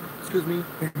 Excuse me.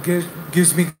 It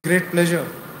gives me great pleasure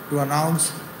to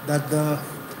announce that the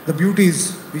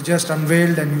beauties we just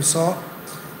unveiled and you saw,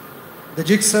 the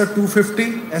Gixxer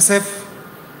 250 SF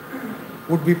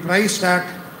would be priced at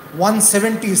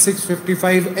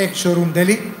 170,655 ex-showroom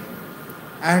Delhi,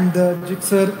 and the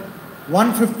Gixxer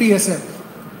 150 SF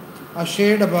a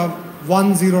shade above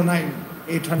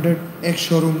 109,800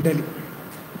 ex-showroom Delhi.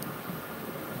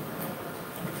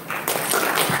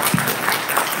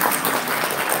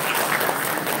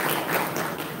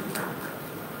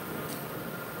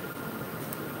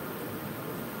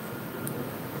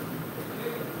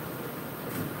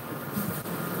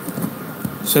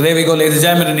 So there we go, ladies and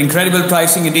gentlemen, an incredible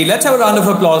pricing indeed. Let's have a round of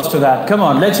applause to that. Come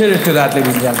on, let's hear it to that,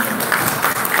 ladies and gentlemen.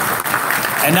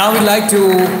 And now we'd like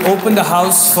to open the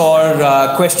house for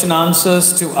question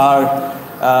answers to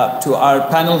our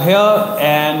panel here.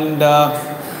 And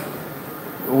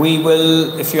we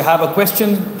will, if you have a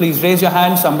question, please raise your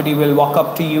hand. Somebody will walk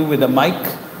up to you with a mic.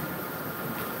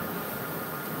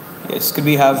 Yes, do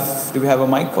we have a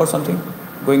mic or something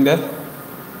going there?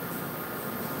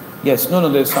 Yes, no,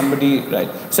 there's somebody, right.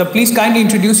 So please kindly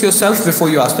introduce yourself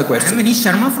before you ask the question. I'm Manish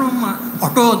Sharma from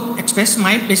Auto Express.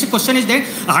 My basic question is that,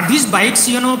 are these bikes,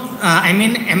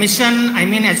 emission,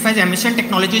 as far as emission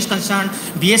technology is concerned,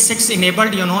 BS6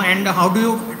 enabled, and how do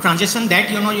you transition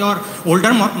that, your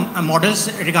older models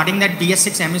regarding that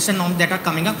BS6 emission norm that are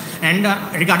coming up, and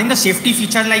regarding the safety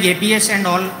feature like ABS and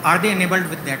all, are they enabled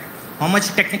with that? How much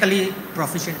technically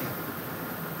proficient?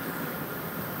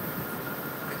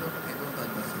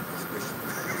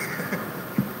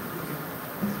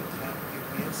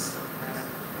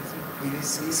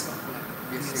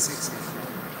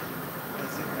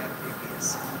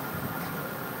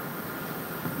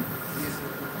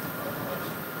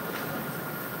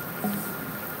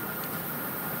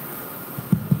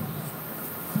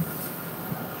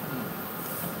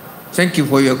 Thank you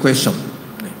for your question.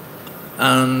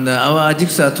 And our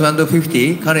Gixxer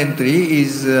 250 currently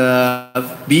is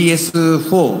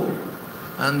BS4.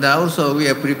 And also we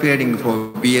are preparing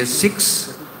for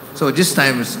BS6. So this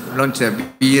time launch a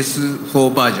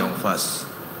BS4 version first.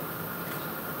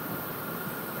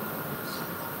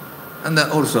 And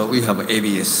also we have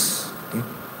ABS. Okay.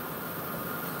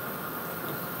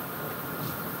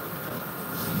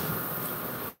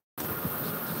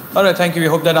 All right, thank you. We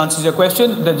hope that answers your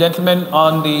question. The gentleman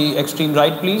on the extreme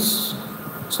right, please.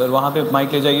 Sir, वहाँ पे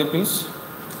mic ले जाइए, please.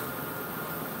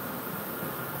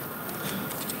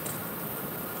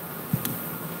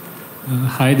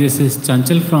 Hi, this is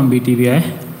Chanchal from BTVI.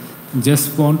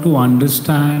 Just want to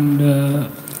understand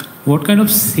what kind of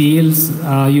sales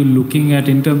are you looking at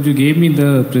in terms, you gave me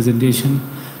the presentation.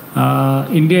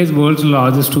 India is world's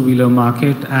largest two-wheeler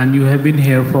market and you have been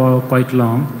here for quite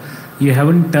long. You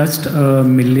haven't touched a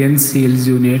million sales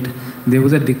unit. There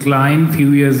was a decline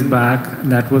few years back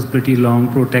that was pretty long,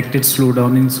 protected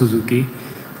slowdown in Suzuki.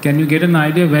 Can you get an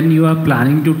idea when you are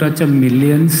planning to touch a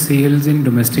million sales in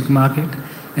domestic market?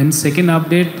 And second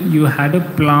update, you had a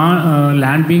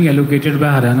land being allocated by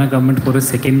Haryana government for a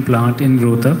second plant in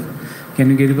Rohtak. Can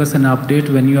you give us an update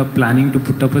when you are planning to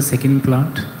put up a second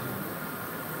plant?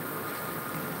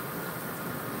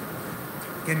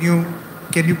 Can you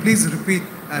please repeat?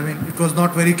 I mean, it was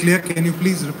not very clear. Can you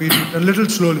please repeat it a little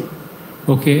slowly?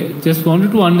 Okay, just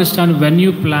wanted to understand when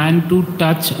you plan to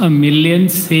touch a million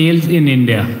sales in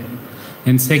India.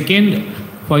 And second,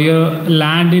 for your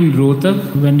land in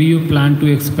Rohtak, when do you plan to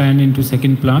expand into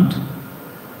second plant?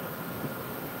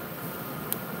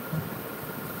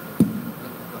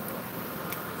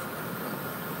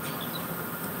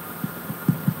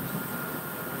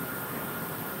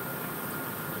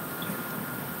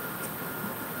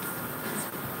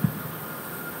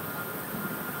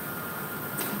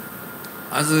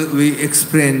 As we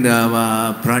explained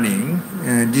our planning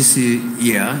this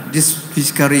year, this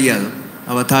fiscal year,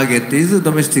 our target is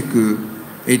domestic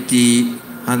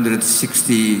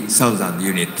 160,000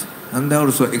 units, and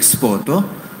also export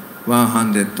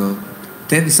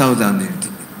 110,000 units.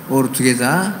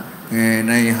 Altogether,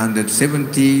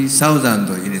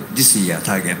 970,000 units this year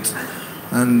target.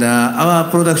 And our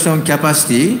production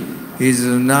capacity is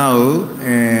now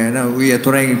we are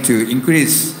trying to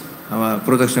increase our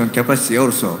production capacity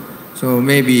also. So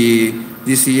maybe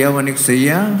this year or next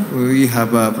year, we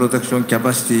have a production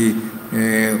capacity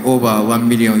over 1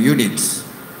 million units.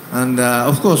 And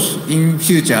of course, in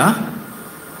future,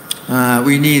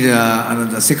 we need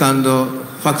another second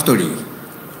factory.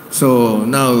 So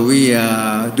now we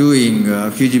are doing a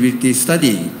feasibility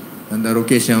study and the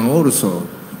location also.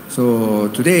 So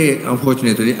today,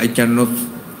 unfortunately, I cannot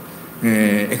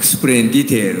explain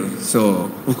detail.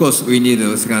 So of course, we need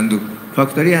a second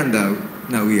factory, and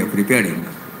now we are preparing.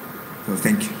 So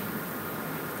thank you.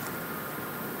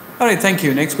 All right, thank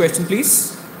you. Next question,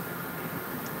 please.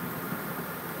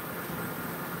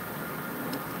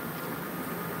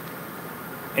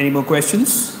 Any more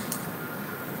questions?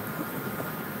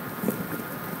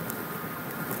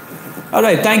 All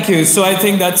right, thank you. So I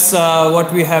think that's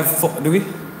what we have for, do we?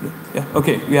 Yeah,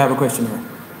 okay, we have a question here.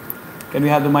 Can we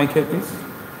have the mic here, please?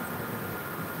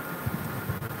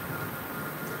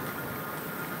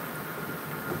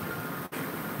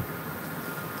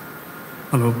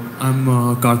 Hello, I'm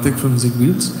Karthik from Zig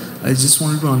Wheels. I just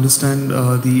wanted to understand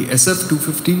the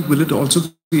SF250, will it also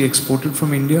be exported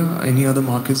from India? Any other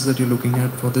markets that you're looking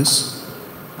at for this?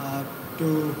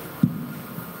 To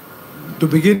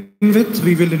begin with,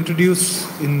 we will introduce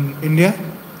in India,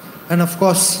 and of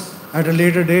course, at a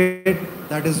later date,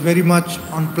 that is very much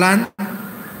on plan,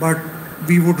 but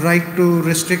we would like to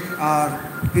restrict our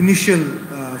initial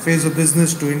phase of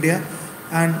business to India,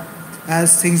 and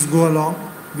as things go along,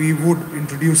 we would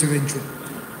introduce eventually.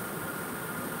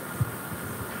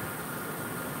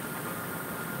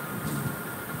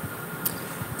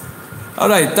 All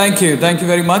right, thank you. Thank you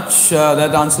very much.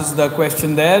 That answers the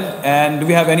question there. And do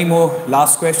we have any more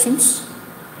last questions?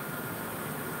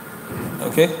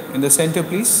 Okay, in the center,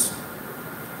 please.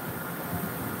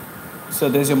 So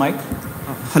there's your mic.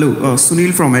 Hello,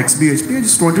 Sunil from XBHP. I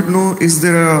just wanted to know, is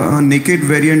there a naked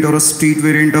variant or a street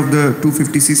variant of the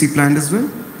 250cc planned as well?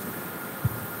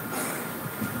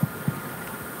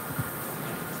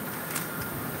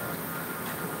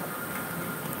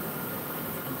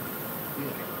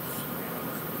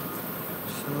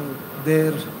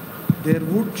 There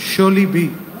would surely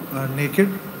be naked.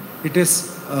 It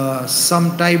is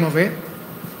some time away.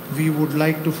 We would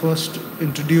like to first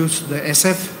introduce the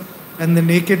SF, and the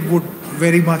naked would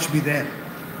very much be there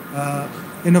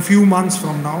in a few months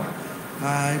from now.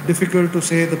 Difficult to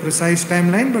say the precise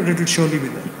timeline, but it will surely be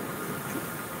there.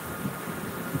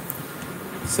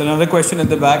 So another question at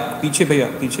the back. Piche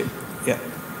bhaiya, piche. Yeah.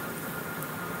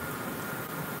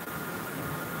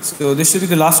 So this should be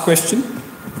the last question.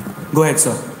 Go ahead,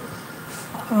 sir.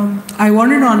 I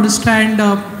wanted to understand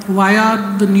why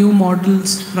are the new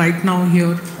models right now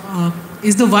here?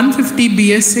 Is the 150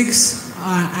 BS6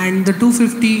 and the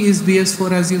 250 is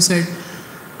BS4, as you said?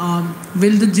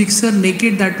 Will the Gixxer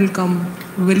naked that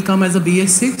will come as a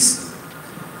BS6?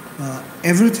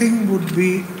 Everything would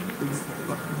be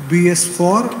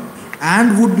BS4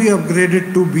 and would be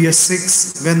upgraded to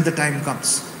BS6 when the time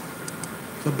comes.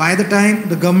 So by the time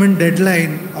the government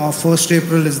deadline of 1st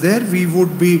April is there, we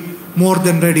would be more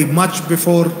than ready, much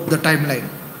before the timeline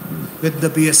with the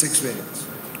BS6 variants.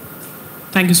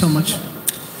 Thank you so much.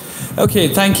 Okay,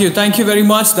 thank you. Thank you very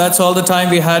much. That's all the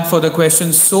time we had for the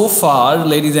questions so far,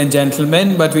 ladies and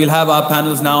gentlemen. But we'll have our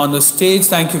panels now on the stage.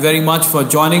 Thank you very much for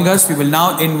joining us. We will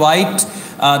now invite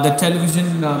the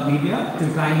television media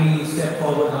to kindly step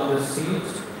forward on the stage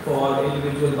for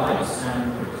individual bites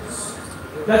and pictures.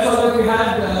 That's all that we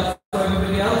had for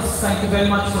everybody else. Thank you very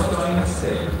much for joining us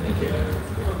today. Thank you.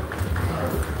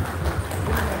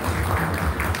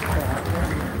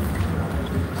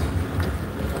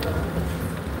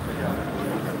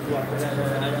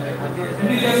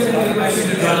 Any request to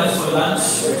join us for lunch,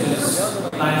 which is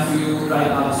planned for you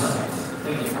right outside.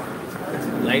 Thank you.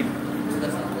 Light.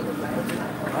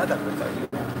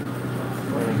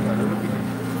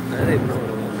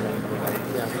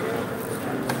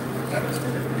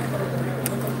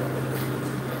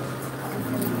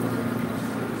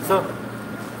 So.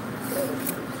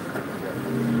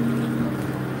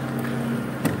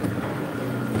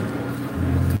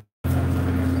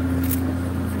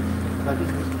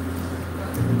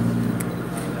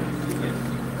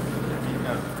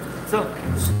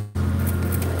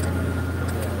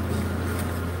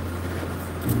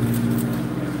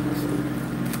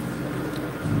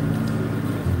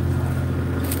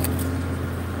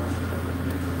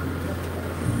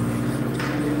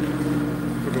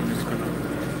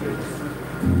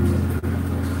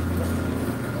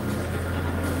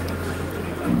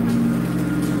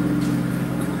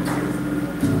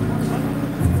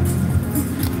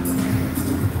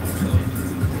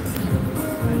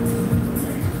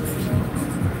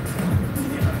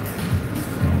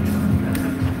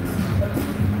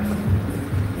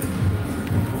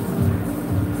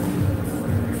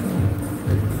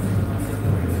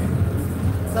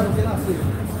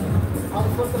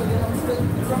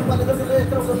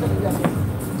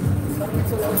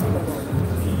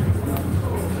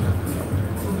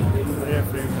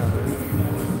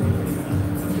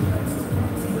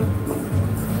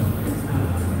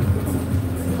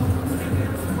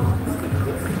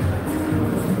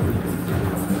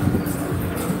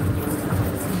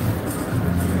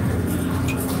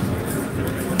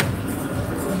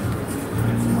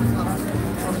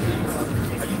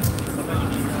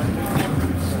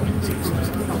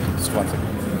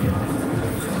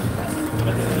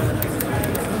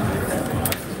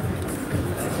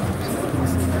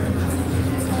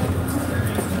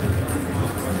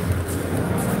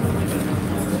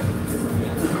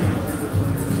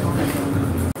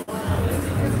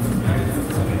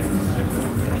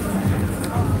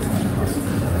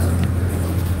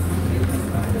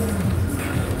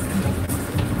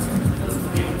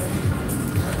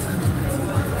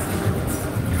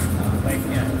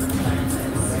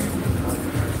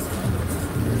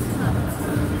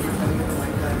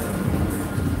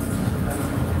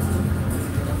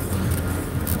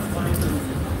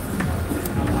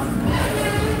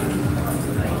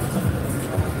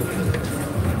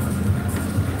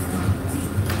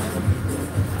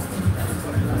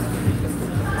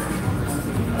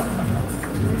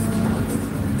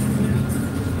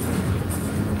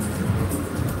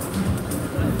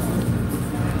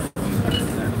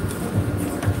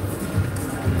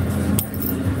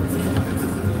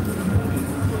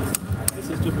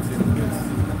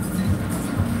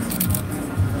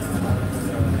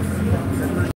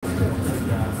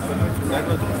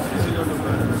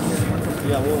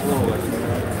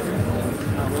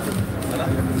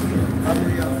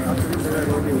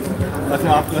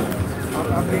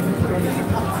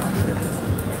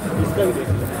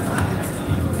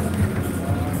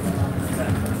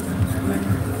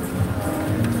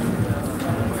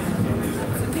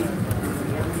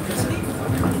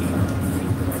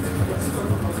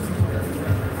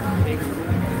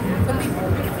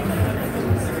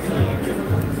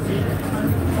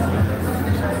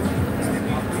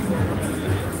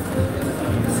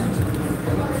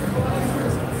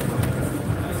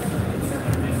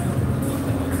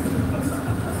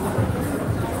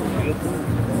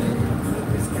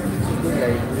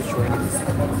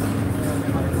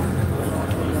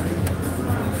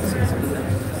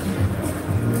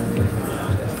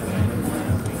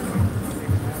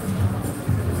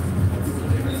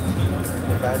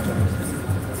 Badge.